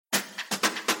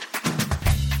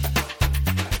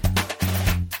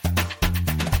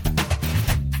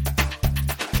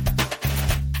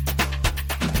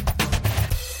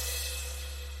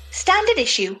and an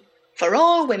issue for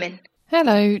all women.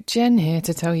 Hello, Jen here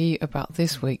to tell you about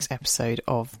this week's episode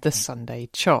of The Sunday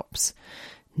Chops.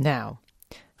 Now,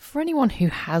 for anyone who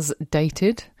has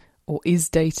dated or is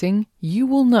dating, you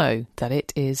will know that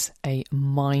it is a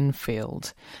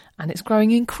minefield and it's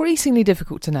growing increasingly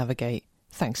difficult to navigate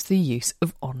thanks to the use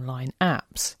of online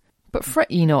apps. But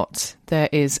fret ye not, there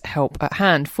is help at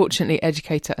hand. Fortunately,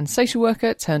 educator and social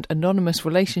worker turned anonymous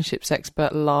relationships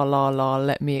expert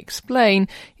LalalaLetMeExplain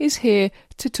is here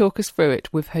to talk us through it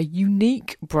with her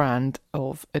unique brand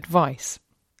of advice.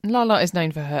 Lala is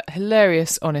known for her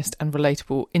hilarious, honest and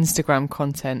relatable Instagram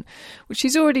content, which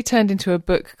she's already turned into a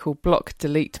book called Block,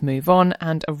 Delete, Move On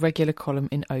and a regular column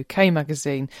in OK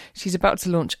magazine. She's about to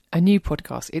launch a new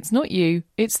podcast. It's not you,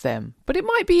 it's them, but it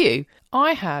might be you.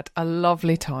 I had a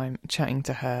lovely time chatting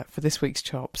to her for this week's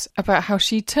Chops about how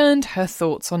she turned her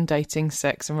thoughts on dating,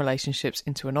 sex and relationships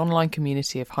into an online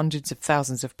community of hundreds of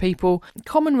thousands of people,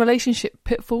 common relationship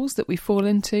pitfalls that we fall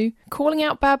into, calling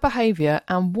out bad behaviour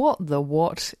and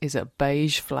what is a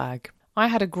beige flag. I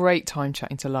had a great time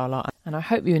chatting to Lala and I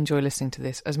hope you enjoy listening to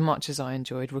this as much as I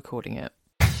enjoyed recording it.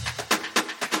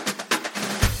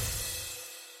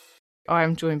 I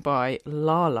am joined by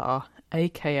Lala,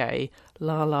 aka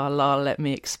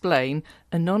LalalaLetMeExplain,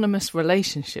 anonymous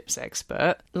relationships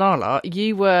expert. Lala,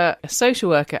 you were a social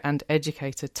worker and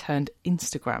educator turned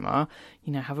Instagrammer.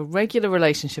 You now have a regular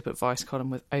relationship advice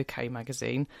column with OK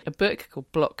magazine, a book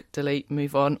called Block, Delete,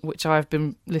 Move On, which I've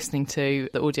been listening to,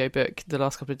 the audiobook, the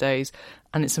last couple of days,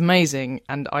 and it's amazing.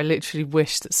 And I literally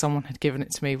wish that someone had given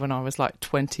it to me when I was like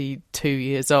 22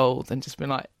 years old and just been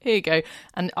like, here you go.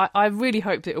 And I really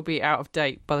hoped it'll be out of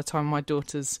date by the time my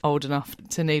daughter's old enough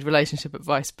to need relationship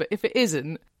advice. But if it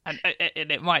isn't, and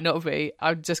it might not be,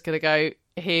 I'm just going to go,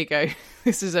 here you go.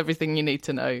 This is everything you need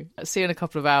to know. See you in a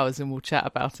couple of hours and we'll chat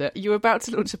about it. You're about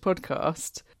to launch a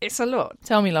podcast. It's a lot.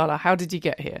 Tell me, Lala, how did you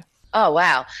get here? Oh,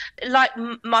 wow. Like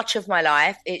much of my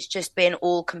life, it's just been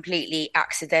all completely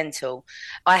accidental.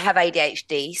 I have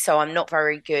ADHD, so I'm not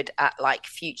very good at like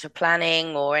future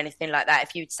planning or anything like that.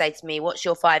 If you would say to me, what's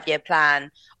your 5-year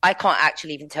plan? I can't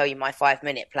actually even tell you my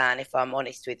 5-minute plan, if I'm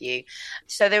honest with you.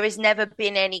 So there has never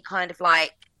been any kind of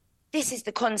like, this is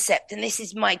the concept and this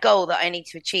is my goal that I need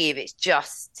to achieve. It's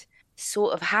just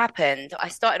sort of happened. I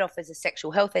started off as a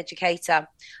sexual health educator.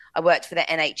 I worked for the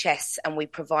NHS and we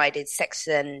provided sex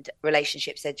and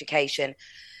relationships education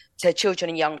to children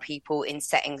and young people in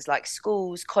settings like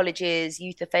schools, colleges,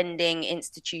 youth offending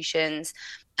institutions.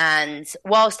 And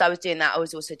whilst I was doing that, I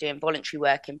was also doing voluntary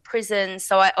work in prisons.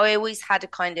 So I always had a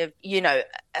kind of,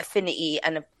 affinity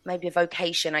and maybe a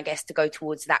vocation, I guess, to go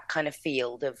towards that kind of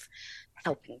field of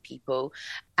helping people.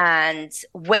 And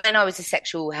when I was a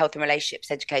sexual health and relationships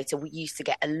educator, we used to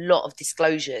get a lot of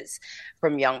disclosures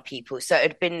from young people. So it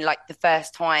had been like the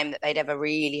first time that they'd ever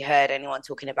really heard anyone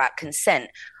talking about consent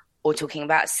or talking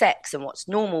about sex and what's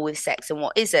normal with sex and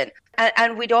what isn't.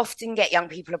 And we'd often get young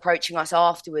people approaching us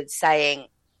afterwards saying,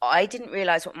 I didn't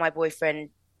realize what my boyfriend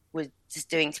was just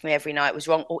doing to me every night was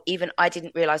wrong, or even I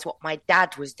didn't realize what my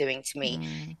dad was doing to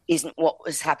me isn't what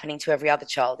was happening to every other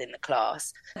child in the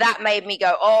class. That made me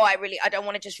go, I don't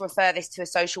want to just refer this to a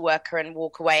social worker and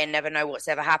walk away and never know what's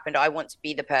ever happened. I want to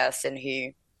be the person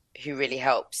who really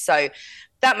helps. So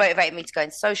that motivated me to go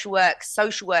into social work.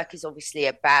 Social work is obviously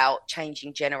about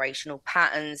changing generational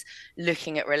patterns,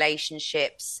 looking at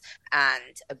relationships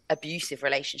and abusive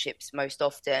relationships most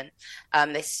often.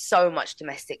 There's so much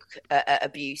domestic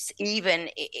abuse, even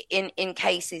in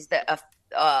cases that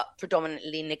are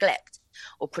predominantly neglect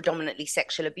or predominantly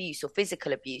sexual abuse or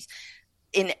physical abuse.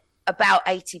 In about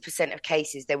 80% of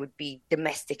cases, there would be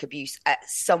domestic abuse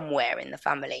somewhere in the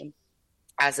family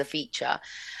as a feature.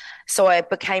 So I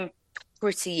became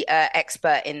pretty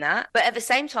expert in that. But at the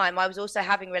same time, I was also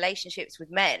having relationships with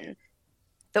men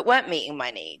that weren't meeting my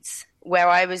needs, where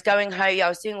I was going home, I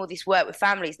was doing all this work with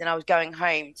families, then I was going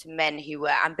home to men who were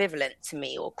ambivalent to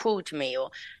me or cruel to me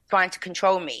or trying to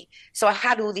control me. So I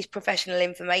had all this professional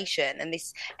information and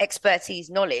this expertise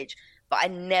knowledge, but I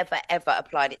never, ever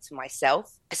applied it to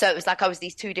myself. So it was like I was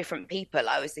these two different people.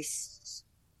 I was this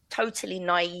totally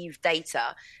naive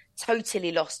data,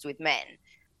 totally lost with men,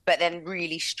 but then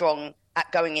really strong at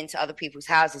going into other people's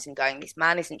houses and going, this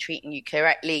man isn't treating you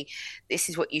correctly. This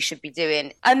is what you should be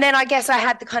doing. And then I guess I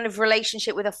had the kind of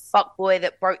relationship with a fuckboy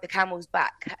that broke the camel's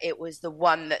back. It was the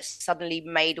one that suddenly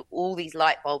made all these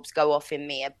light bulbs go off in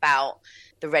me about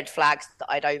the red flags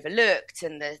that I'd overlooked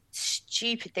and the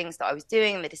stupid things that I was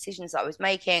doing and the decisions that I was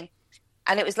making.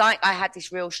 And it was like I had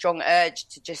this real strong urge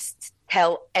to just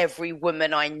tell every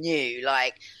woman I knew,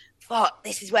 like, fuck,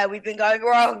 this is where we've been going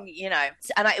wrong, you know.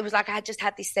 And it was like I had just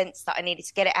had this sense that I needed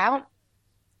to get it out.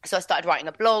 So I started writing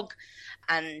a blog,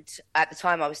 and at the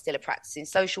time I was still a practicing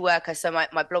social worker. So my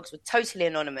blogs were totally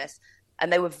anonymous,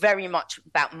 and they were very much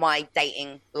about my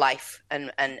dating life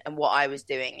and what I was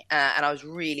doing. And I was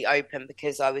really open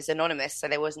because I was anonymous. So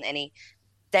there wasn't any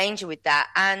danger with that.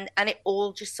 And it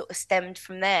all just sort of stemmed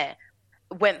from there.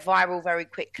 Went viral very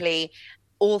quickly,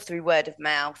 all through word of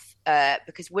mouth,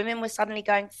 because women were suddenly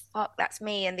going, fuck, that's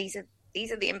me. And these are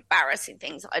the embarrassing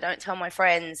things that I don't tell my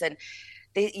friends. And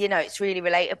it's really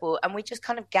relatable. And we just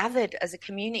kind of gathered as a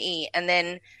community, and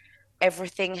then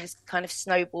everything has kind of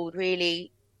snowballed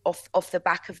really off the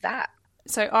back of that.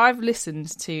 So I've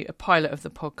listened to a pilot of the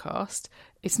podcast.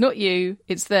 It's not you,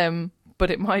 it's them,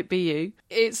 but it might be you.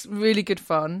 It's really good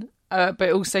fun, but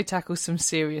it also tackles some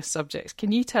serious subjects.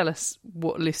 Can you tell us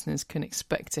what listeners can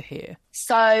expect to hear?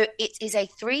 So it is a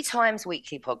 3 times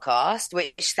weekly podcast,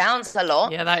 which sounds a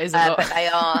lot. Yeah, that is a lot. But they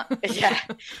are,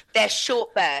 they're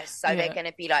short bursts. So they're going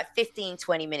to be like 15,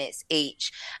 20 minutes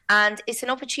each. And it's an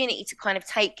opportunity to kind of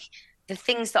take the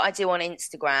things that I do on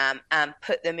Instagram and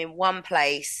put them in one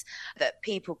place that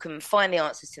people can find the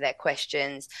answers to their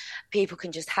questions. People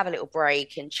can just have a little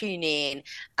break and tune in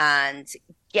and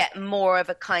get more of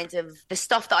a kind of the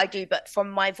stuff that I do, but from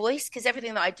my voice, because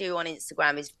everything that I do on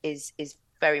Instagram is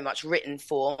very much written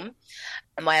form.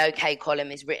 And my OK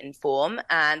column is written form,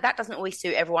 and that doesn't always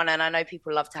suit everyone. And I know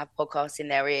people love to have podcasts in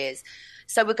their ears.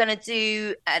 So we're going to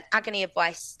do an agony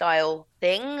advice style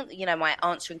thing, my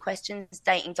answering questions,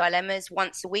 dating dilemmas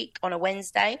once a week on a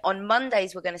Wednesday. On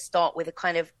Mondays, we're going to start with a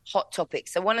kind of hot topic.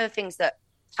 So one of the things that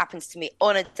happens to me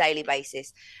on a daily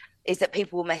basis is that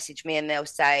people will message me and they'll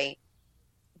say,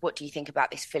 what do you think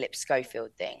about this Philip Schofield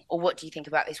thing? Or what do you think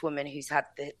about this woman who's had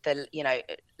the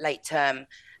late term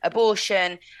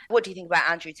abortion? What do you think about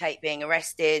Andrew Tate being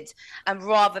arrested? And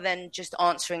rather than just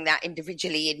answering that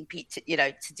individually to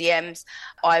DMs,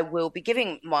 I will be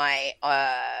giving my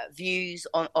views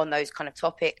on those kind of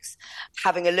topics,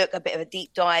 having a bit of a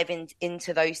deep dive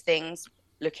into those things,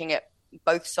 looking at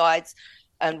both sides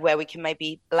and where we can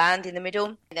maybe land in the middle.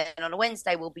 And then on a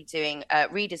Wednesday, we'll be doing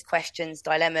readers' questions,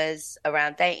 dilemmas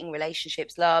around dating,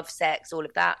 relationships, love, sex, all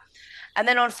of that. And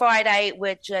then on Friday,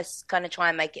 we're just going to try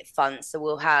and make it fun. So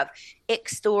we'll have ick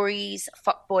stories,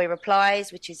 fuckboy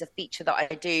replies, which is a feature that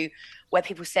I do where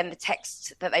people send the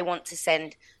texts that they want to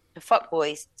send to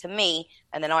fuckboys to me,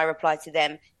 and then I reply to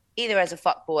them either as a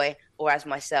fuckboy or as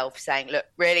myself, saying, look,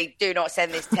 really, do not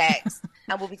send this text.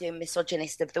 And we'll be doing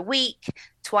Misogynist of the Week.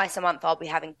 Twice a month, I'll be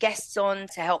having guests on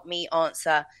to help me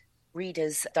answer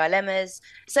readers' dilemmas.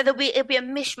 So it'll be a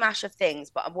mishmash of things.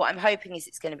 But what I'm hoping is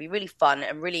it's going to be really fun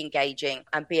and really engaging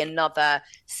and be another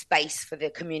space for the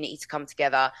community to come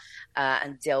together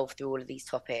and delve through all of these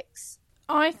topics.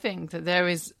 I think that there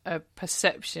is a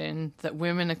perception that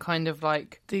women are kind of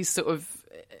like these sort of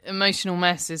emotional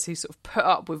messes who sort of put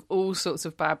up with all sorts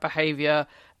of bad behaviour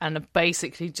and are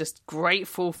basically just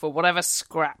grateful for whatever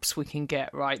scraps we can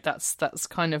get, right? That's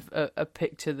kind of a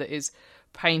picture that is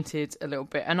painted a little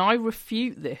bit. And I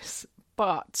refute this,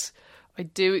 but I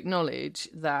do acknowledge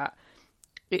that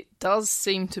it does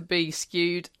seem to be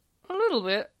skewed a little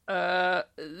bit,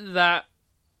 that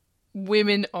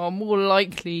women are more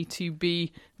likely to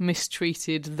be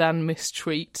mistreated than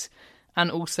mistreat, and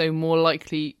also more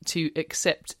likely to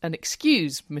accept and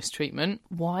excuse mistreatment.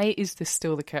 Why is this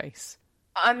still the case?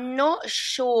 I'm not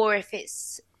sure if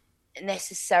it's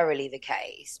necessarily the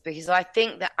case, because I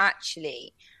think that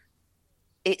actually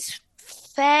it's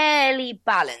fairly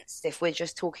balanced if we're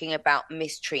just talking about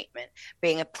mistreatment,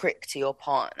 being a prick to your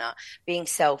partner, being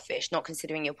selfish, not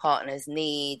considering your partner's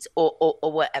needs or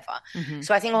whatever. Mm-hmm.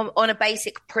 So I think on a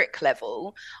basic prick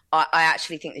level, I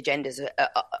actually think the genders are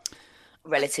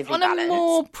relatively balanced. On a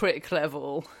more prick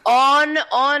level. On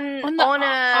the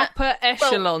upper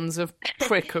echelons of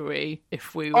prickery,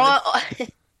 if we were.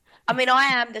 I mean, I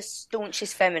am the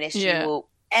staunchest feminist you will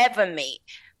ever meet,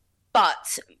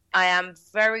 but I am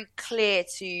very clear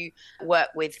to work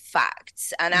with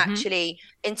facts. And actually,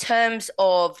 in terms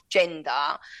of gender,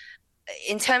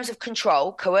 in terms of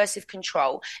control, coercive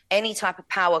control, any type of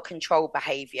power control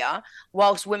behaviour,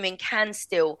 whilst women can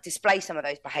still display some of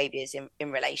those behaviours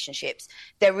in relationships,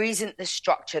 there isn't the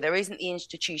structure, there isn't the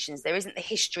institutions, there isn't the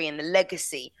history and the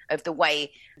legacy of the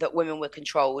way that women were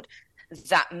controlled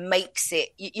that makes it,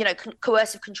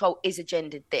 coercive control is a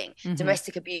gendered thing. Mm-hmm.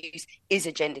 Domestic abuse is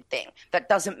a gendered thing. That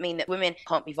doesn't mean that women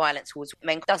can't be violent towards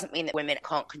men, doesn't mean that women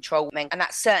can't control men. And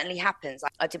that certainly happens.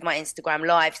 I did my Instagram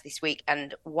lives this week,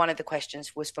 and one of the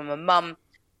questions was from a mum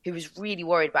who was really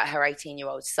worried about her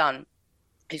 18-year-old son,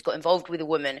 who's got involved with a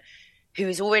woman who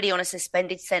is already on a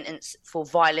suspended sentence for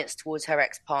violence towards her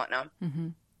ex-partner. Mm-hmm.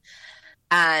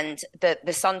 And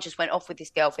the son just went off with his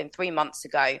girlfriend 3 months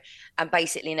ago and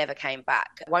basically never came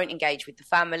back. Won't engage with the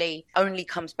family, only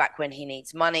comes back when he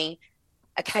needs money.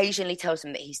 Occasionally tells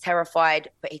them that he's terrified,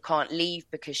 but he can't leave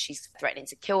because she's threatening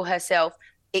to kill herself.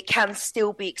 It can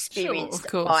still be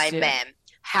experienced by men.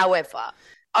 However,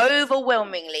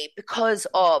 overwhelmingly, because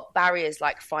of barriers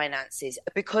like finances,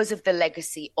 because of the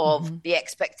legacy of the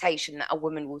expectation that a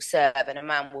woman will serve and a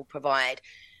man will provide,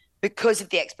 because of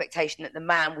the expectation that the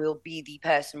man will be the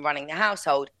person running the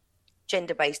household,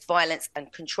 gender-based violence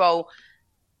and control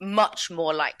much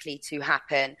more likely to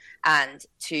happen and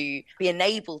to be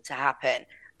enabled to happen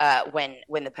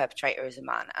when the perpetrator is a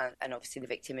man and obviously the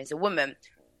victim is a woman.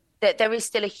 That there is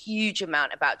still a huge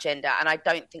amount about gender, and I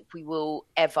don't think we will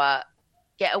ever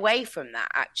get away from that,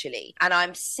 actually. And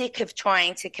I'm sick of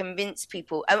trying to convince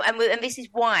people, and this is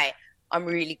why I'm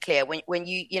really clear. When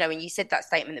you said that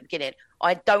statement at the beginning,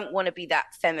 I don't want to be that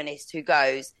feminist who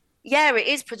goes, yeah, it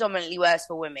is predominantly worse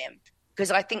for women. Because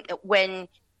I think that when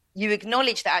you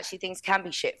acknowledge that actually things can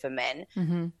be shit for men,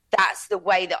 that's the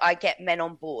way that I get men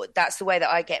on board. That's the way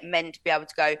that I get men to be able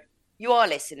to go, you are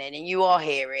listening and you are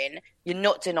hearing, you're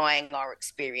not denying our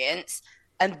experience.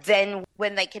 And then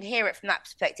when they can hear it from that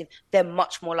perspective, they're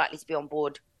much more likely to be on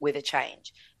board with a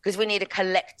change. Because we need a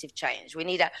collective change. We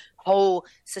need a whole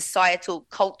societal,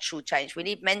 cultural change. We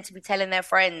need men to be telling their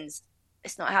friends,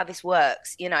 it's not how this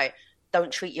works.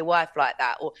 Don't treat your wife like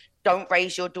that. Or don't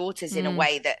raise your daughters in a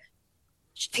way that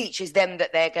teaches them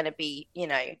that they're going to be,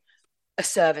 a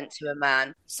servant to a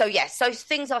man. So, yes, so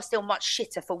things are still much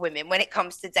shitter for women when it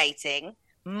comes to dating.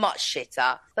 Much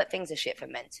shitter. But things are shit for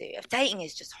men too. Dating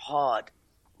is just hard.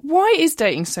 Why is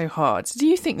dating so hard? Do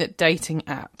you think that dating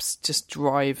apps just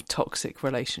drive toxic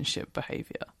relationship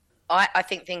behaviour? I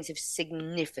think things have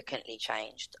significantly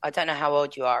changed. I don't know how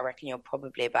old you are. I reckon you're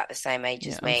probably about the same age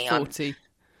as me. I'm 40.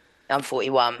 I'm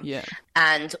 41. Yeah.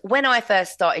 And when I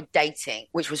first started dating,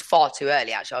 which was far too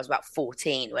early, actually, I was about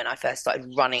 14 when I first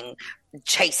started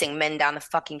chasing men down the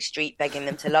fucking street, begging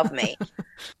them to love me.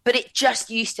 But it just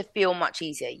used to feel much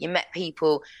easier. You met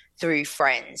people through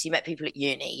friends. You met people at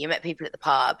uni. You met people at the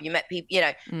pub. You met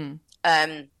people,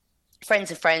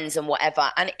 friends of friends and whatever.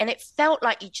 And it felt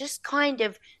like you just kind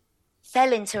of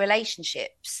fell into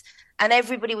relationships and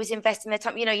everybody was investing their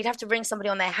time. You'd have to ring somebody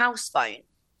on their house phone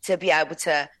to be able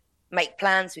to make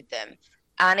plans with them.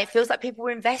 And it feels like people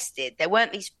were invested. There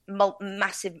weren't these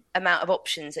massive amount of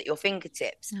options at your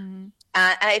fingertips. And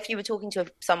if you were talking to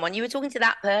someone, you were talking to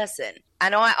that person.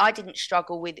 And I didn't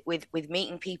struggle with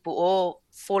meeting people or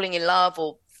falling in love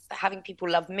or having people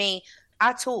love me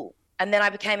at all. And then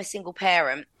I became a single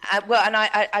parent.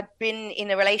 I'd been in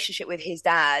a relationship with his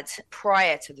dad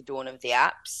prior to the dawn of the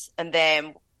apps, and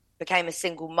then became a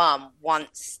single mum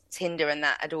once Tinder and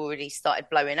that had already started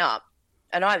blowing up.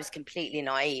 And I was completely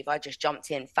naive. I just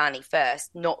jumped in fanny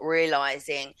first, not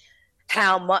realising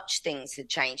how much things had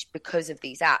changed because of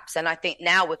these apps. And I think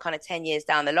now we're kind of 10 years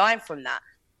down the line from that,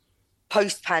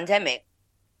 post-pandemic.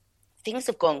 Things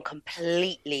have gone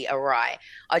completely awry.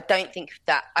 I don't think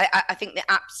that... I think the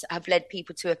apps have led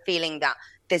people to a feeling that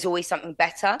there's always something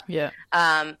better. Yeah.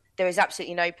 There is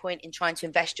absolutely no point in trying to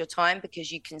invest your time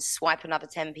because you can swipe another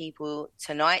 10 people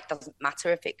tonight. Doesn't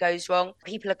matter if it goes wrong.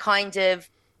 People are kind of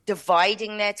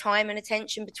dividing their time and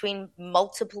attention between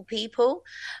multiple people.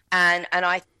 And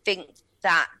I think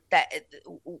that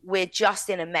we're just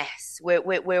in a mess.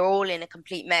 We're all in a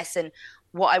complete mess. And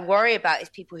what I worry about is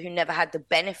people who never had the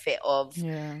benefit of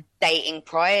dating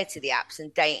prior to the apps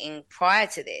and dating prior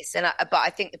to this. But I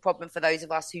think the problem for those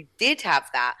of us who did have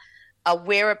that,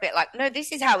 we're a bit like, no,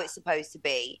 this is how it's supposed to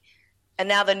be. And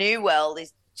now the new world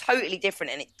is totally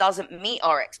different and it doesn't meet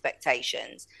our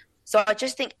expectations. So I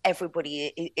just think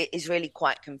everybody is really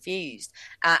quite confused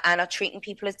and are treating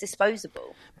people as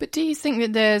disposable. But do you think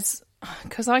that there's...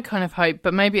 Because I kind of hope,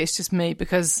 but maybe it's just me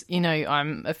because,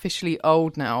 I'm officially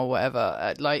old now or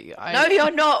whatever. No,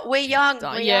 you're not. We're young.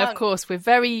 Young. Of course.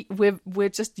 We're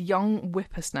just young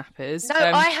whippersnappers. No,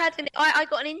 I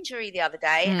got an injury the other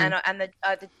day and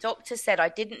the doctor said I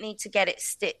didn't need to get it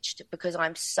stitched because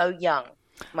I'm so young.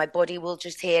 My body will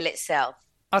just heal itself.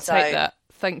 I'll take that.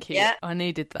 Thank you. Yeah. I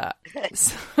needed that.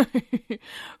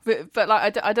 But I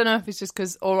don't know if it's just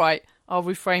because, all right, I'll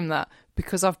reframe that.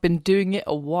 Because I've been doing it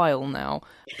a while now,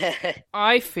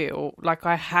 I feel like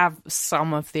I have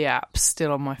some of the apps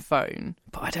still on my phone,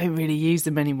 but I don't really use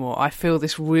them anymore. I feel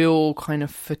this real kind of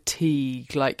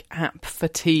fatigue, like app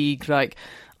fatigue, like,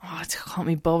 I can't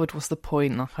be bothered. What's the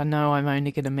point? Like, I know I'm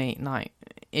only going to meet,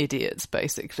 idiots,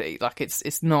 basically. Like, this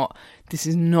is not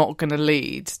going to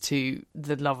lead to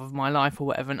the love of my life or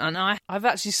whatever. And I've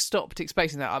actually stopped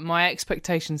expecting that. My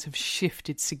expectations have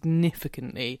shifted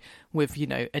significantly with,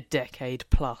 a decade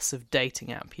plus of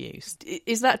dating app use.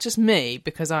 Is that just me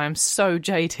because I am so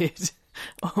jaded?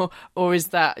 Or is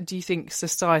that, do you think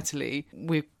societally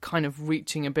we're kind of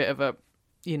reaching a bit of a,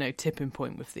 tipping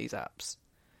point with these apps?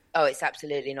 Oh, it's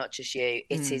absolutely not just you.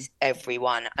 It is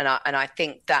everyone. And I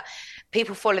think that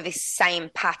people follow this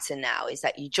same pattern now, is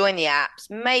that you join the apps,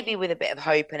 maybe with a bit of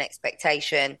hope and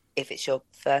expectation, if it's your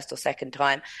first or second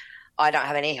time. I don't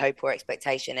have any hope or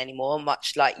expectation anymore,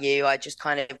 much like you. I just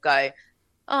kind of go,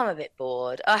 I'm a bit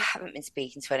bored. I haven't been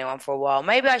speaking to anyone for a while.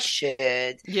 Maybe I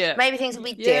should. Yeah. Maybe things will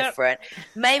be different.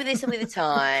 Maybe this will be the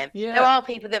time. Yeah. There are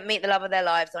people that meet the love of their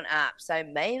lives on apps. So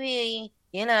maybe,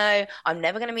 I'm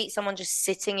never going to meet someone just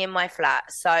sitting in my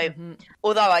flat. So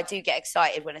although I do get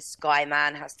excited when a sky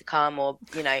man has to come, or,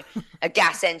 a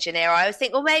gas engineer, I always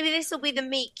think, well, maybe this will be the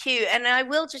meet cute and I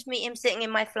will just meet him sitting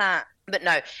in my flat. But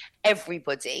no,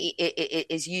 everybody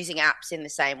is using apps in the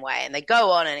same way, and they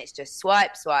go on and it's just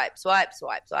swipe, swipe, swipe,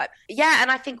 swipe, swipe. Yeah,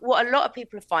 and I think what a lot of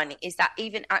people are finding is that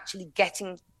even actually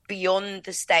getting beyond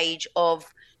the stage of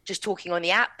just talking on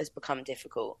the app has become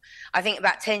difficult. I think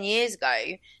about 10 years ago,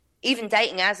 even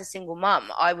dating as a single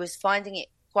mum, I was finding it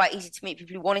quite easy to meet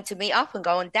people who wanted to meet up and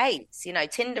go on dates.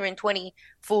 Tinder in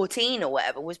 2014 or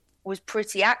whatever was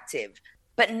pretty active.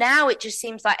 But now it just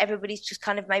seems like everybody's just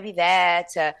kind of maybe there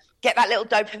to get that little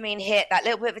dopamine hit, that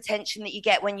little bit of attention that you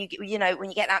get when you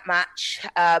get that match.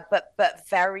 But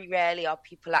very rarely are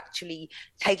people actually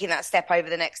taking that step over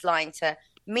the next line to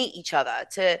meet each other,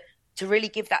 to really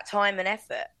give that time and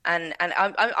effort. And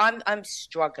I'm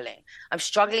struggling. I'm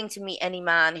struggling to meet any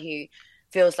man who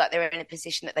feels like they're in a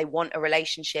position that they want a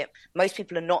relationship. Most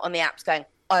people are not on the apps going,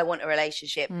 I want a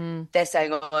relationship. They're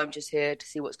saying, oh, I'm just here to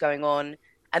see what's going on.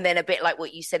 And then a bit like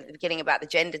what you said at the beginning about the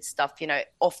gendered stuff, it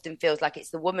often feels like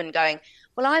it's the woman going,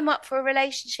 well, I'm up for a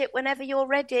relationship whenever you're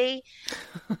ready. So,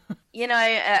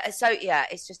 yeah,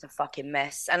 it's just a fucking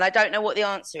mess. And I don't know what the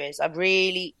answer is. I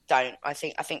really don't. I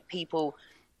think people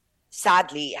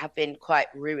sadly have been quite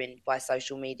ruined by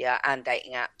social media and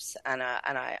dating apps. And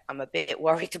I'm a bit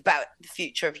worried about the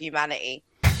future of humanity.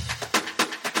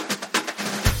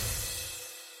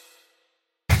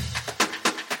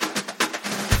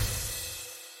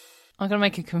 I'm going to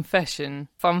make a confession.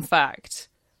 Fun fact.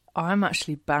 I'm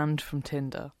actually banned from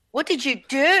Tinder. What did you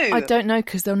do? I don't know,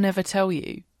 because they'll never tell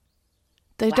you.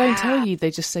 They don't tell you. They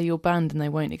just say you're banned and they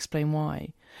won't explain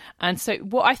why. And so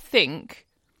what I think,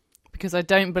 because I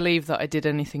don't believe that I did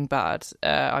anything bad,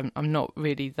 I'm not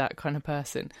really that kind of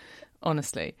person,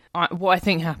 honestly. What I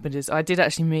think happened is I did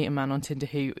actually meet a man on Tinder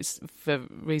who, for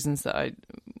reasons that I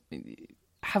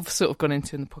have sort of gone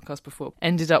into in the podcast before,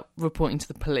 ended up reporting to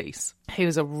the police. He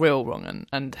was a real wrong-un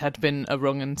and had been a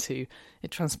wrong-un to, it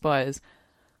transpires,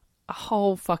 a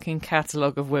whole fucking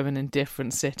catalogue of women in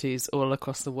different cities all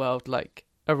across the world, like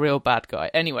a real bad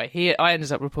guy. Anyway, I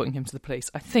ended up reporting him to the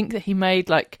police. I think that he made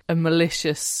like a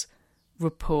malicious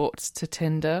report to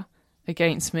Tinder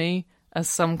against me as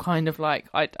some kind of like,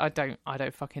 I don't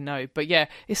fucking know. But yeah,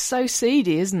 it's so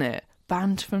seedy, isn't it?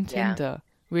 Banned from Tinder.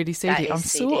 Really seedy. I'm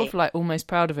seedy. Sort of like almost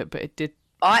proud of it, but it did.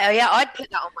 I'd put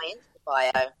that on my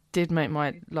Insta bio. Did make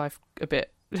my life a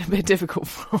bit difficult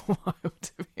for a while,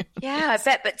 to be honest. Yeah, I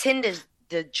bet. But Tinder's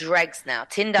the dregs now.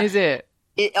 Tinder Is it?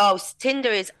 Tinder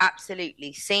is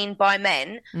absolutely seen by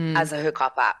men as a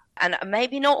hookup app, and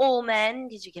maybe not all men,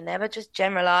 because you can never just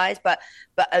generalize. But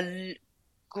a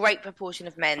great proportion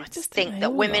of men just think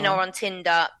that women are on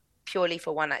Tinder purely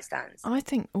for one night stands. I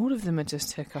think all of them are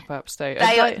just hookup apps,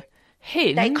 though.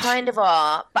 Hinge? They kind of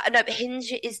are. But no, but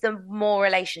Hinge is the more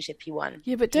relationship-y one.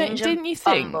 Yeah, but didn't you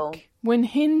think when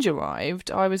Hinge arrived,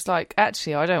 I was like,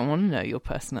 actually, I don't want to know your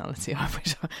personality. I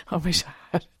wish I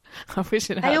had. I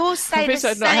wish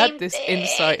I'd not had this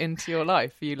insight into your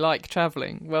life. You like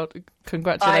travelling. Well,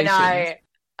 congratulations. I know.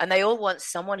 And they all want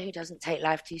someone who doesn't take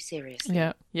life too seriously.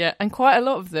 Yeah. And quite a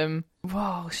lot of them,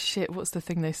 whoa, shit, what's the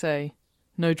thing they say?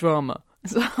 No drama.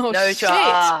 No shit,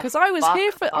 because I was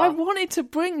here for. I wanted to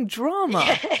bring drama.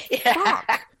 Yeah.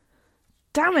 Fuck.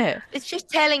 Damn it! It's just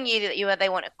telling you that they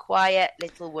want a quiet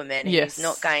little woman who's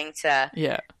not going to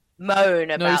moan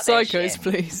about no psychos, their shit.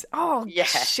 Please. Oh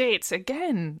shit!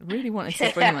 Again, really wanted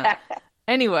to bring that.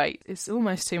 Anyway, it's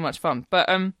almost too much fun. But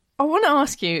I want to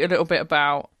ask you a little bit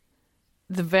about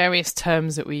the various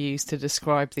terms that we use to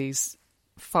describe these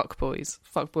fuckboys,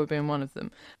 fuckboy being one of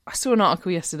them. I saw an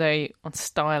article yesterday on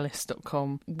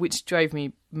stylist.com which drove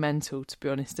me mental, to be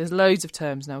honest. There's loads of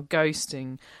terms now: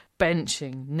 ghosting,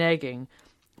 benching, negging.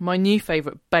 my new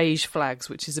favourite, beige flags,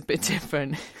 which is a bit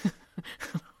different.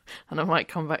 And I might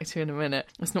come back to in a minute.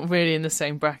 It's not really in the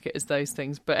same bracket as those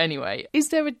things. But anyway, is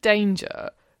there a danger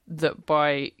that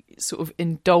by sort of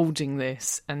indulging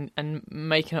this and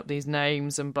making up these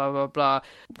names and blah, blah, blah,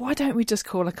 why don't we just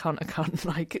call a cunt a cunt?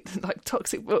 Like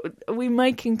toxic, are we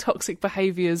making toxic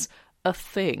behaviours a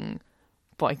thing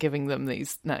by giving them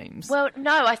these names? Well,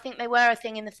 no, I think they were a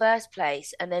thing in the first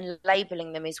place, and then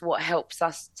labelling them is what helps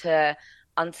us to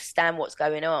understand what's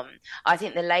going on. I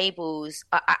think the labels,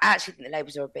 I actually think the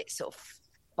labels are a bit sort of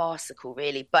farcical,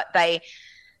 really, but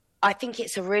I think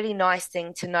it's a really nice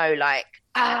thing to know, like,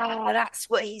 that's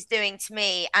what he's doing to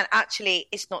me. And actually,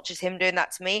 it's not just him doing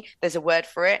that to me. There's a word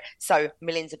for it. So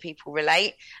millions of people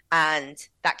relate, and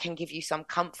that can give you some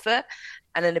comfort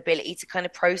and an ability to kind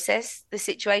of process the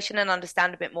situation and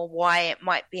understand a bit more why it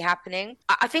might be happening.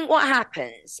 I think what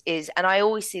happens is, and I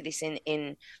always see this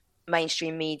in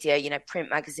mainstream media, you know, print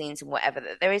magazines and whatever,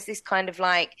 that there is this kind of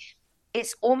like,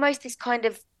 it's almost this kind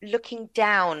of looking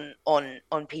down on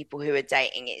people who are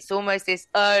dating. It's almost this,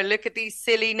 oh, look at these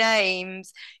silly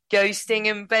names, ghosting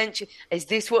and bench. Is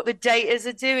this what the daters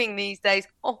are doing these days?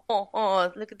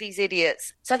 Oh, look at these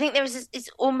idiots. So I think it's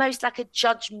almost like a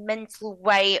judgmental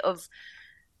way of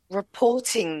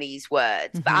reporting these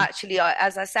words. But actually,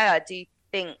 as I say, I do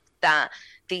think that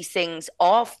these things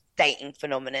are dating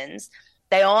phenomenons.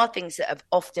 They are things that have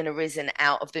often arisen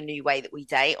out of the new way that we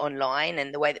date online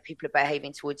and the way that people are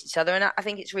behaving towards each other. And I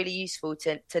think it's really useful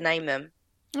to name them.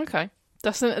 Okay.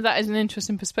 That is an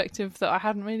interesting perspective that I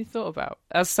hadn't really thought about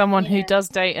as someone who does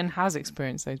date and has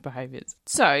experienced those behaviours.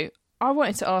 So I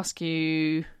wanted to ask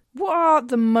you, what are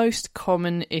the most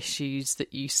common issues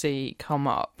that you see come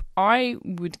up? I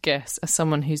would guess, as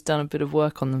someone who's done a bit of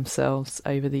work on themselves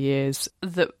over the years,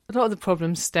 that a lot of the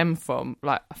problems stem from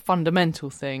like a fundamental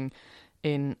thing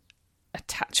in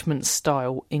attachment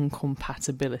style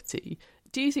incompatibility.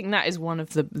 Do you think that is one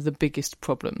of the biggest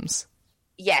problems?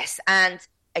 Yes, and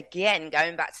again,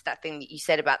 going back to that thing that you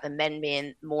said about the men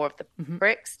being more of the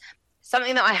bricks,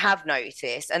 something that I have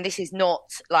noticed, and this is not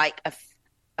like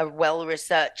a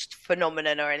well-researched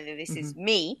phenomenon or anything, this is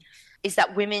me, is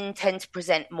that women tend to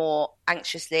present more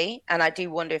anxiously. And I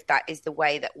do wonder if that is the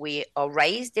way that we are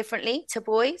raised differently to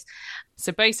boys.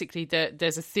 So basically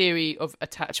there's a theory of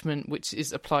attachment which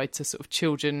is applied to sort of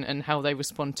children and how they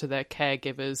respond to their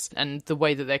caregivers and the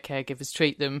way that their caregivers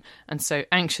treat them. And so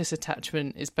anxious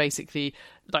attachment is basically,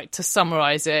 like, to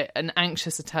summarise it, an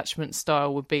anxious attachment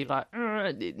style would be like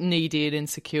needy and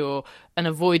insecure. An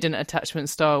avoidant attachment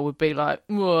style would be like,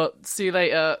 see you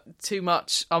later, too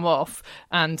much, I'm off.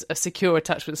 And a secure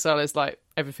attachment style is like,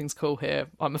 everything's cool here,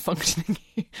 I'm a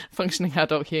functioning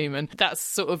adult human. That's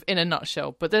sort of in a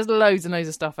nutshell, but there's loads and loads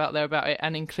of stuff out there about it,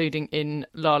 and including in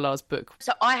Lala's book.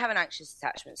 So I have an anxious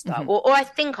attachment style, or I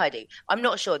think I do. I'm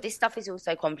not sure. This stuff is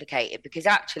also complicated because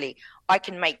actually I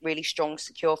can make really strong,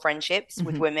 secure friendships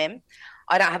with women.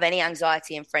 I don't have any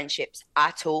anxiety in friendships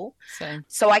at all. Same.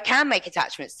 So I can make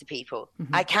attachments to people.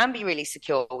 I can be really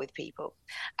secure with people,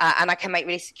 and I can make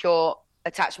really secure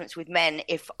attachments with men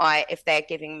if they're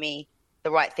giving me the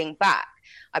right thing back.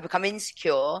 I become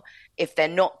insecure if they're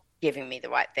not giving me the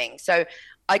right thing. So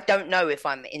I don't know if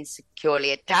I'm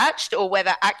insecurely attached or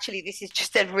whether actually this is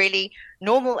just a really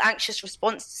normal anxious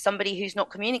response to somebody who's not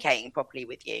communicating properly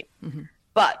with you.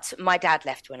 But my dad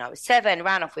left when I was 7,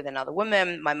 ran off with another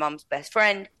woman, my mum's best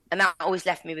friend, and that always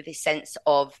left me with this sense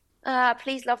of,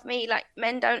 please love me, like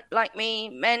men don't like me,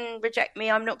 men reject me,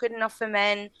 I'm not good enough for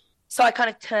men. So I kind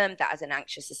of termed that as an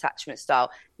anxious attachment style.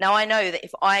 Now I know that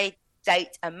if I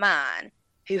date a man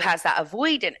who has that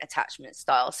avoidant attachment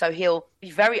style, so he'll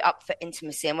be very up for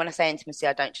intimacy, and when I say intimacy,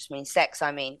 I don't just mean sex,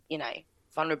 I mean, you know,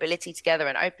 vulnerability together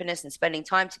and openness and spending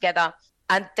time together.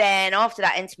 And then after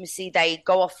that intimacy, they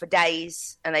go off for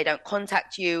days and they don't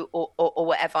contact you or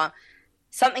whatever.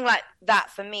 Something like that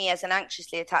for me as an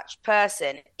anxiously attached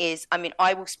person is, I mean,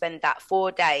 I will spend that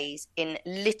 4 days in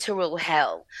literal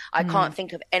hell. I can't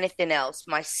think of anything else.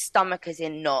 My stomach is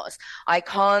in knots. I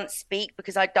can't speak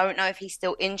because I don't know if he's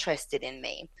still interested in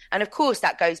me. And of course,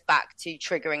 that goes back to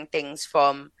triggering things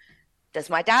from, does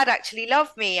my dad actually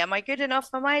love me? Am I good enough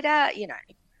for my dad? You know,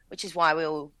 which is why we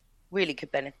all really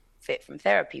could benefit from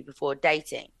therapy before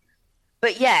dating.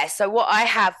 But yeah, so what I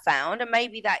have found, and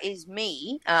maybe that is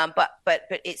me, but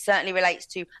it certainly relates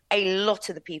to a lot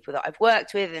of the people that I've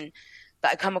worked with and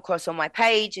that I come across on my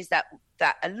page, is that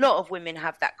a lot of women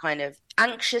have that kind of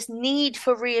anxious need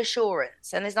for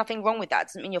reassurance. And there's nothing wrong with that. It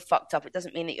doesn't mean you're fucked up. It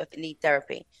doesn't mean that you need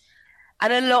therapy.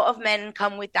 And a lot of men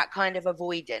come with that kind of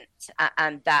avoidance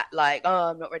and that like, oh,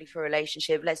 I'm not ready for a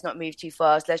relationship. Let's not move too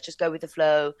fast. Let's just go with the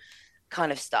flow.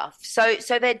 kind of stuff. So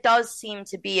there does seem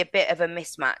to be a bit of a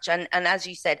mismatch. And as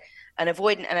you said, an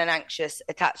avoidant and an anxious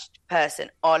attached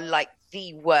person are like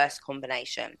the worst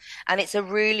combination. And it's a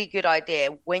really good idea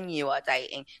when you are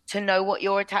dating to know what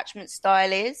your attachment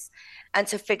style is and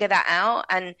to figure that out.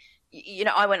 And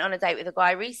I went on a date with a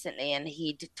guy recently and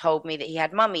he told me that he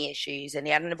had mummy issues and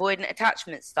he had an avoidant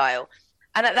attachment style.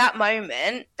 And at that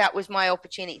moment, that was my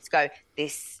opportunity to go,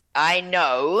 I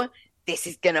know this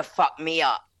is going to fuck me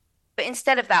up. But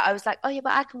instead of that, I was like, oh, yeah,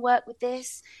 but I can work with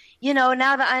this. Now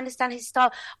that I understand his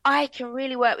style, I can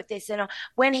really work with this. And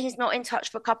when he's not in touch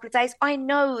for a couple of days, I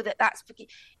know that that's...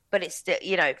 But it's still,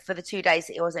 for the 2 days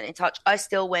that he wasn't in touch, I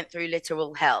still went through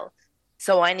literal hell.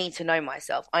 So I need to know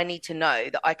myself. I need to know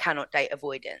that I cannot date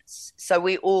avoidance. So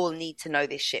we all need to know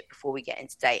this shit before we get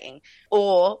into dating,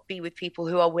 or be with people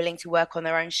who are willing to work on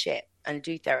their own shit and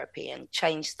do therapy and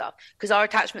change stuff, because our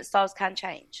attachment styles can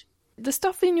change. The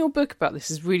stuff in your book about this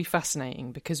is really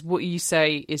fascinating, because what you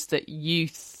say is that you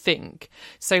think,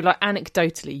 so like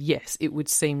anecdotally, yes, it would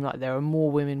seem like there are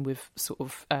more women with sort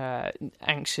of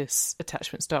anxious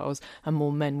attachment styles and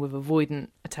more men with avoidant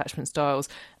attachment styles.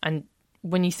 And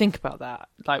when you think about that,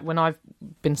 like when I've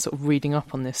been sort of reading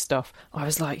up on this stuff, I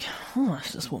was like, oh,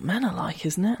 that's just what men are like,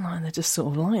 isn't it? Like they're just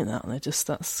sort of like that.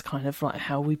 That's kind of like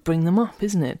how we bring them up,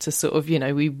 isn't it? To sort of,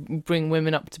 we bring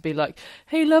women up to be like,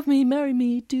 hey, love me, marry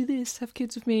me, do this, have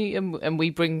kids with me. And we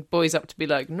bring boys up to be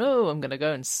like, no, I'm going to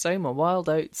go and sow my wild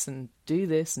oats and do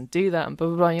this and do that and blah,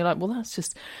 blah, blah. And you're like, well, that's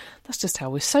just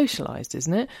how we're socialised,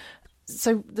 isn't it?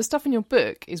 So the stuff in your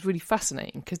book is really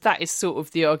fascinating, because that is sort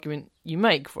of the argument you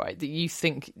make, right? That you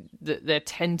think that there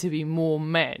tend to be more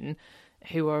men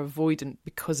who are avoidant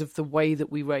because of the way that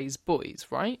we raise boys,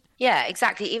 right? Yeah,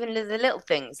 exactly. Even the little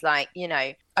things like,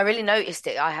 I really noticed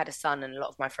it. I had a son and a lot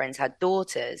of my friends had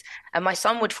daughters, and my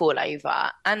son would fall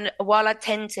over. And while I'd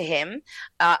tend to him,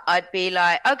 I'd be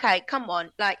like, okay, come on.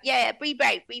 Like, yeah, be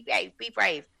brave, be brave, be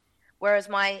brave. Whereas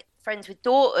my friends with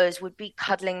daughters would be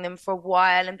cuddling them for a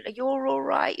while and be like, you're all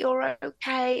right, you're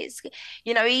okay.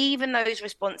 Even those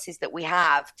responses that we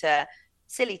have to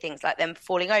silly things like them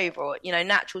falling over or,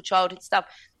 natural childhood stuff.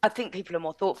 I think people are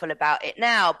more thoughtful about it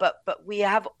now, but we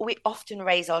often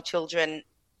raise our children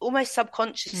almost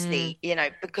subconsciously,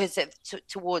 because of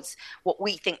towards what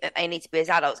we think that they need to be as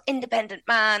adults. Independent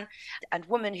man and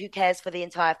woman who cares for the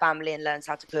entire family and learns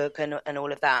how to cook and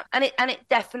all of that. And it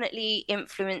definitely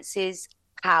influences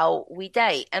how we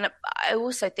date. And I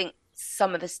also think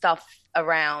some of the stuff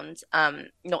around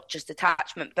not just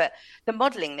attachment, but the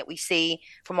modeling that we see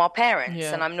from our parents.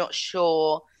 Yeah. And I'm not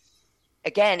sure,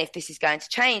 again, if this is going to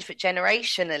change, but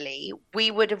generationally,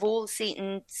 we would have all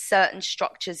seen certain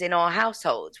structures in our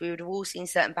households. We would have all seen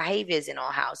certain behaviors in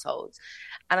our households.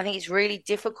 And I think it's really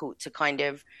difficult to kind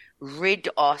of rid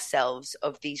ourselves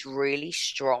of these really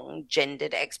strong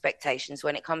gendered expectations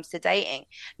when it comes to dating.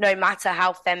 No matter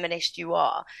how feminist you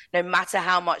are, no matter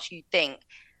how much you think,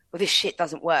 well, this shit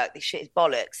doesn't work, this shit is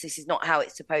bollocks, this is not how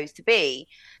it's supposed to be.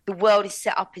 The world is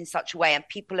set up in such a way and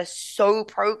people are so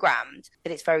programmed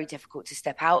that it's very difficult to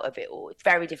step out of it all. It's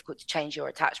very difficult to change your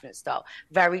attachment style,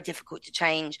 very difficult to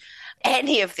change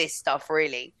any of this stuff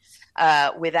really,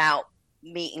 without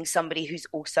meeting somebody who's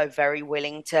also very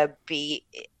willing to be,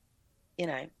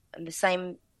 in the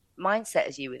same mindset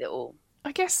as you with it all.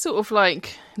 I guess sort of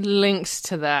like links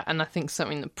to that, and I think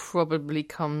something that probably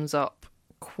comes up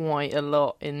quite a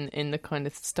lot in the kind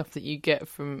of stuff that you get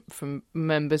from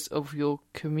members of your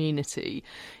community.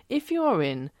 If you're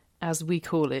in, as we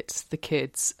call it, the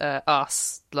kids,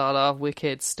 us, Lala, we're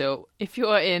kids still. If you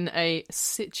are in a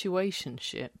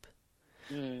situationship,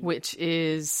 which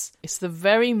is, it's the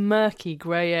very murky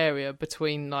grey area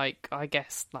between, like, I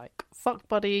guess, like, fuck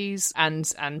buddies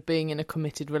and being in a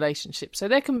committed relationship. So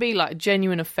there can be, like,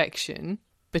 genuine affection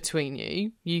between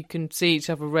you. You can see each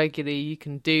other regularly, you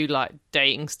can do, like,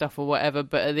 dating stuff or whatever,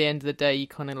 but at the end of the day, you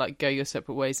kind of, like, go your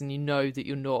separate ways and you know that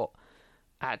you're not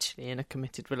actually in a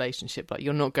committed relationship. Like,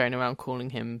 you're not going around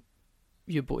calling him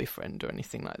your boyfriend or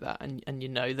anything like that, and you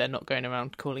know they're not going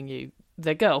around calling you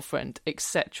their girlfriend,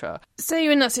 etc. Say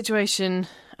you're in that situation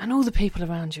and all the people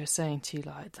around you are saying to you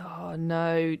like, oh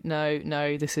no,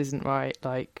 this isn't right,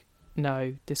 like,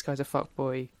 no, this guy's a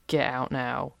fuckboy, get out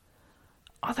now.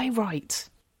 Are they right?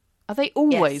 Are they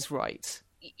always right?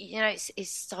 It's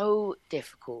so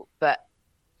difficult, but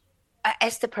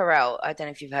Esther Perel, I don't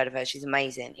know if you've heard of her, she's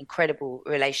amazing, incredible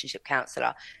relationship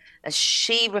counsellor, and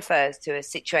she refers to a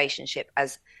situationship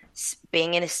as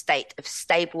being in a state of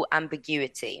stable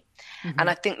ambiguity. Mm-hmm. And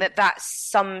I think that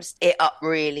sums it up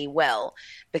really well,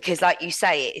 because like you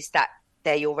say, it's that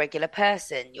they're your regular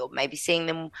person. You're maybe seeing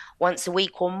them once a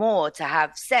week or more to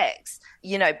have sex,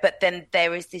 but then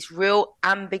there is this real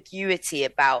ambiguity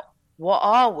about what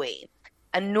are we?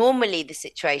 And normally the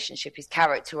situationship is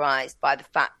characterized by the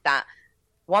fact that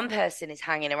one person is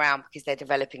hanging around because they're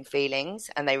developing feelings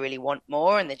and they really want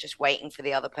more and they're just waiting for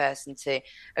the other person to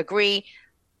agree.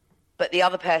 But the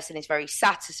other person is very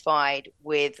satisfied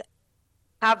with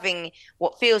having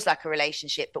what feels like a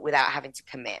relationship, but without having to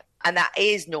commit. And that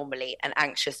is normally an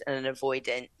anxious and an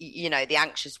avoidant. The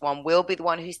anxious one will be the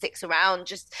one who sticks around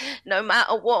just no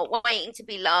matter what, waiting to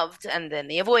be loved. And then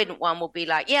the avoidant one will be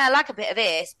like, yeah, I like a bit of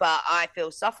this, but I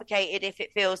feel suffocated if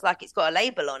it feels like it's got a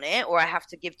label on it, or I have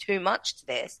to give too much to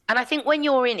this. And I think when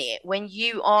you're in it, when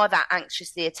you are that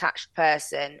anxiously attached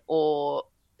person, or,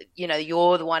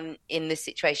 you're the one in the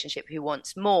situationship who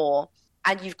wants more,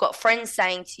 and you've got friends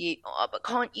saying to you, oh, but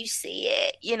can't you see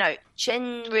it?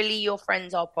 Generally your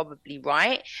friends are probably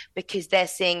right, because they're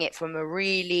seeing it from a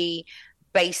really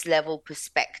base level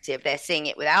perspective. They're seeing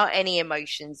it without any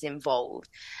emotions involved.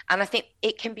 And I think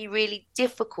it can be really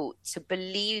difficult to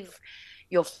believe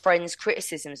your friends'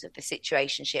 criticisms of the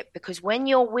situationship, because when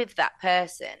you're with that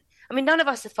person, I mean, none of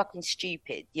us are fucking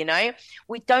stupid,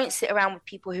 We don't sit around with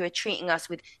people who are treating us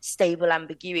with stable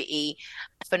ambiguity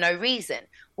for no reason.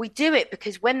 We do it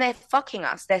because when they're fucking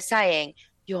us, they're saying,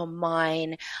 you're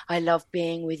mine. I love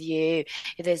being with you.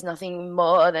 There's nothing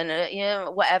more than,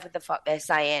 whatever the fuck they're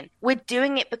saying. We're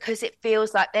doing it because it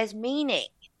feels like there's meaning.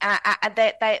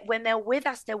 When they're with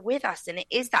us, they're with us. And it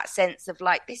is that sense of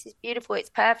like, this is beautiful, it's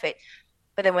perfect.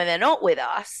 But then when they're not with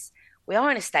us, we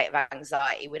are in a state of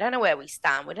anxiety. We don't know where we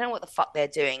stand. We don't know what the fuck they're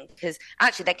doing, because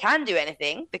actually they can do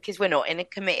anything because we're not in a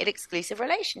committed, exclusive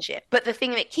relationship. But the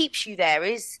thing that keeps you there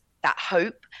is that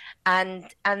hope and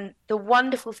the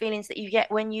wonderful feelings that you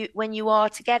get when you are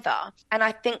together. And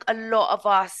I think a lot of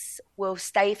us will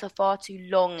stay for far too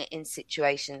long in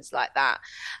situations like that,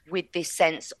 with this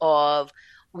sense of,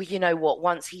 well, you know what,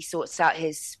 once he sorts out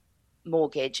his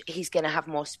mortgage, he's going to have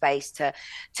more space to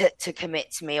commit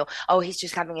to me, or he's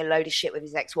just having a load of shit with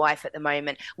his ex-wife at the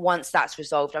moment. Once that's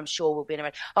resolved, I'm sure we'll be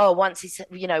in a once his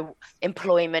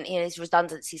employment, his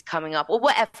redundancy's coming up, or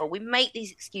whatever. We make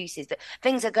these excuses that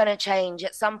things are going to change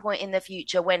at some point in the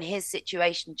future when his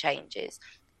situation changes.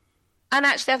 And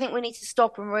actually I think we need to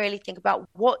stop and really think about,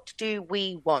 what do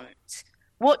we want?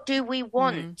 What do we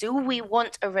want? Do we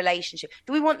want a relationship?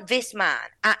 Do we want this man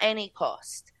at any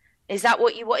cost? Is that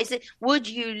what you want? Is it, would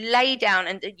you lay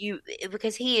down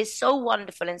because he is so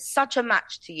wonderful and such a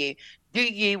match to you, do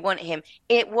you want him?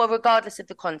 Regardless of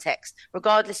the context,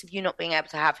 regardless of you not being able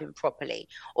to have him properly?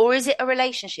 Or is it a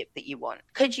relationship that you want?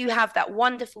 Could you have that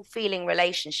wonderful feeling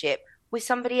relationship with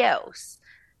somebody else?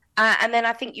 And then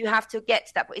I think you have to get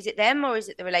to that. But is it them, or is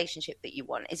it the relationship that you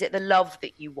want? Is it the love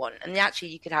that you want? And actually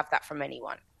you could have that from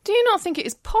anyone. Do you not think it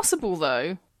is possible,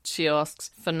 though, she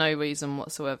asks, for no reason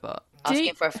whatsoever?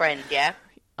 Asking for a friend, yeah?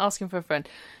 Asking for a friend.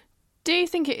 Do you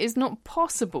think it is not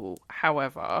possible,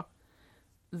 however,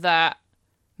 that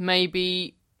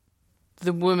maybe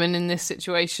the woman in this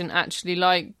situation actually,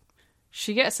 like,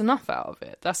 she gets enough out of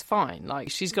it? That's fine.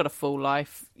 Like, she's got a full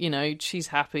life, she's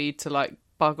happy to, like,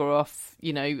 bugger off,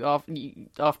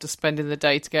 after spending the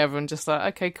day together and just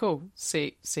like, okay, cool,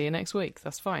 see you next week.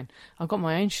 That's fine. I've got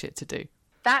my own shit to do.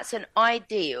 That's an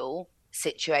ideal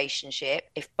situationship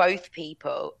if both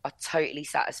people are totally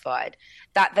satisfied,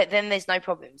 that then there's no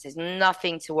problems, there's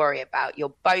nothing to worry about.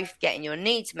 You're both getting your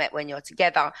needs met when you're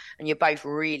together, and you're both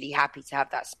really happy to have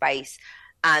that space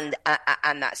and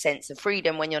that sense of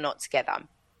freedom when you're not together.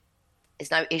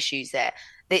 There's no issues there.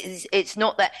 It's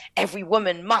not that every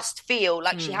woman must feel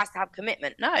like she has to have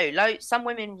commitment. No, some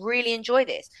women really enjoy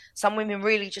this. Some women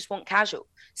really just want casual.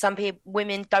 Some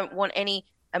women don't want any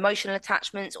emotional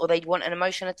attachments, or they want an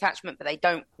emotional attachment but they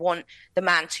don't want the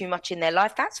man too much in their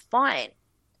life. That's fine.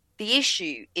 The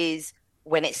issue is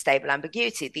when it's stable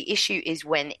ambiguity. The issue is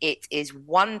when it is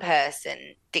one person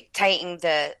dictating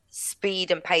the speed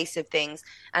and pace of things,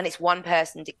 and it's one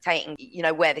person dictating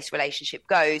where this relationship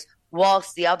goes,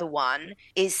 whilst the other one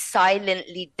is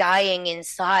silently dying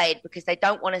inside because they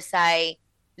don't want to say,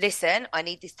 listen, I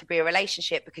need this to be a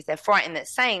relationship, because they're frightened that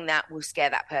saying that will scare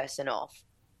that person off.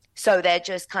 So they're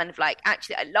just kind of like,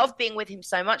 actually, I love being with him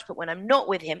so much, but when I'm not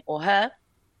with him or her,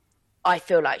 I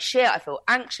feel like shit. I feel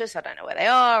anxious. I don't know where they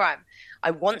are.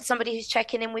 I want somebody who's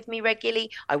checking in with me regularly.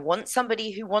 I want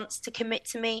somebody who wants to commit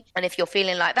to me. And if you're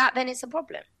feeling like that, then it's a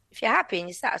problem. If you're happy and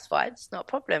you're satisfied, it's not a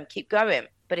problem. Keep going.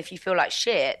 But if you feel like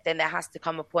shit, then there has to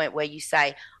come a point where you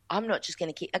say, I'm not just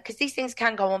going to keep, because these things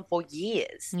can go on for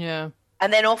years. Yeah.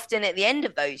 And then often at the end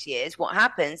of those years, what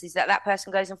happens is that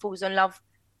person goes and falls in love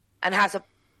and has a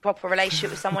proper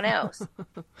relationship with someone else.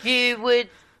 You would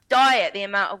die at the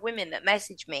amount of women that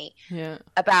message me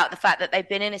about the fact that they've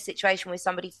been in a situation with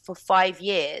somebody for 5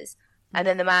 years, and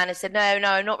then the man has said,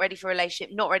 no, not ready for a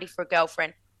relationship, not ready for a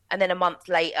girlfriend. And then a month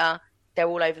later, they're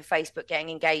all over Facebook getting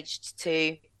engaged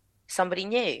to somebody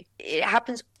new. It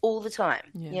happens all the time.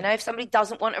 You know, if somebody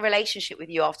doesn't want a relationship with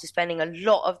you after spending a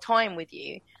lot of time with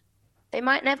you, they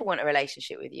might never want a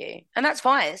relationship with you. And that's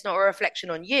fine. It's not a reflection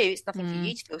on you. It's nothing for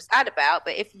you to feel sad about.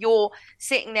 But if you're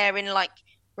sitting there in like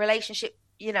relationship,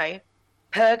 you know,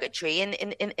 purgatory in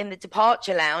the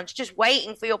departure lounge, just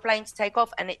waiting for your plane to take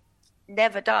off, and it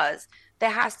never does, there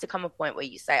has to come a point where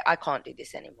you say, I can't do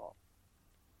this anymore.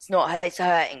 It's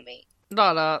hurting me.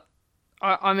 Lala,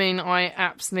 I mean, I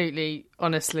absolutely,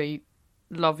 honestly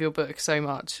love your book so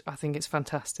much. I think it's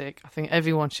fantastic. I think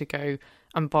everyone should go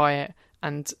and buy it.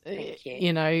 And,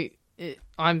 you know,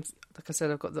 I'm, like I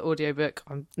said, I've got the audiobook.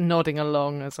 I'm nodding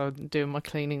along as I'm doing my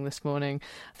cleaning this morning.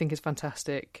 I think it's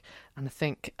fantastic. And I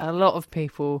think a lot of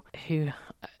people who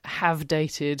have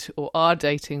dated or are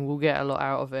dating will get a lot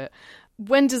out of it.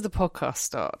 When does the podcast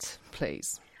start,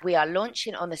 please? We are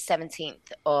launching on the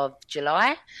 17th of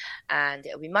July, and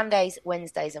it'll be Mondays,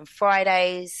 Wednesdays and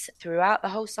Fridays throughout the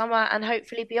whole summer and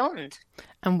hopefully beyond.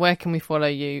 And where can we follow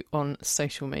you on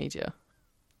social media?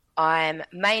 I'm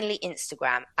mainly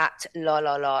Instagram at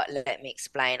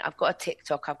LalalaLetMeExplain. I've got a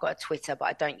TikTok, I've got a Twitter, but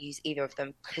I don't use either of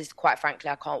them because, quite frankly,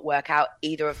 I can't work out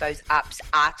either of those apps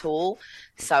at all.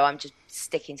 So I'm just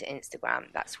sticking to Instagram.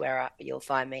 That's where you'll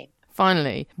find me.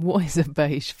 Finally, what is a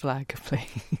beige flag,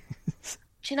 please?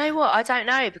 Do you know what? I don't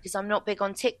know, because I'm not big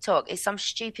on TikTok. It's some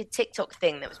stupid TikTok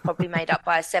thing that was probably made up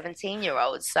by a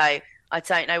 17-year-old. So I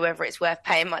don't know whether it's worth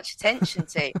paying much attention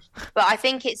to. But I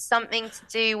think it's something to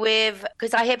do with,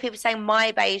 because I hear people saying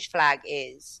my beige flag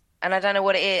is, and I don't know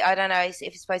what it is. I don't know if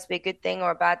it's supposed to be a good thing or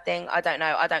a bad thing. I don't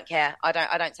know. I don't care. I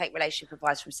don't take relationship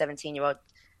advice from 17-year-old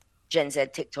Gen Z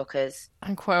TikTokers.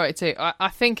 And quite right too. I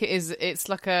think it's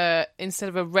like instead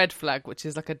of a red flag, which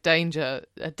is like a danger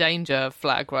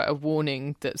flag, right? A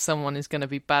warning that someone is going to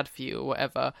be bad for you or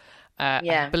whatever.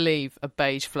 I believe a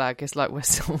beige flag is like where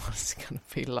someone's going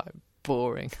to be like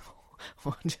boring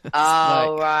or just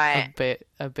right.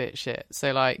 a bit shit.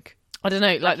 So like, I don't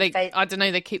know, like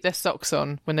they keep their socks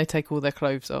on when they take all their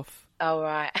clothes off. Oh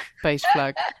right. Beige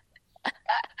flag.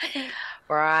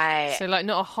 Right. So like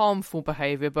not a harmful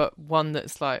behaviour, but one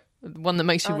that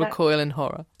makes you recoil in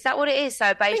horror. Is that what it is?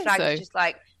 So beige flag is just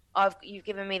like, you've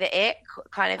given me the ick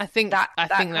kind of. I think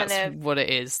that's what it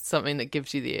is. Something that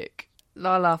gives you the ick.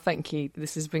 Lala, thank you.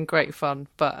 This has been great fun,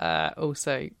 but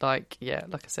also like I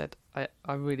said, I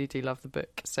really do love the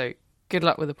book. So good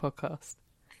luck with the podcast.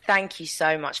 Thank you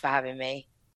so much for having me.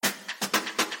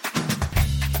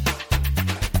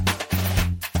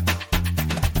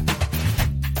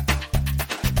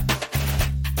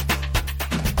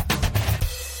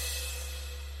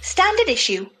 Standard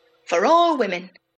issue for all women.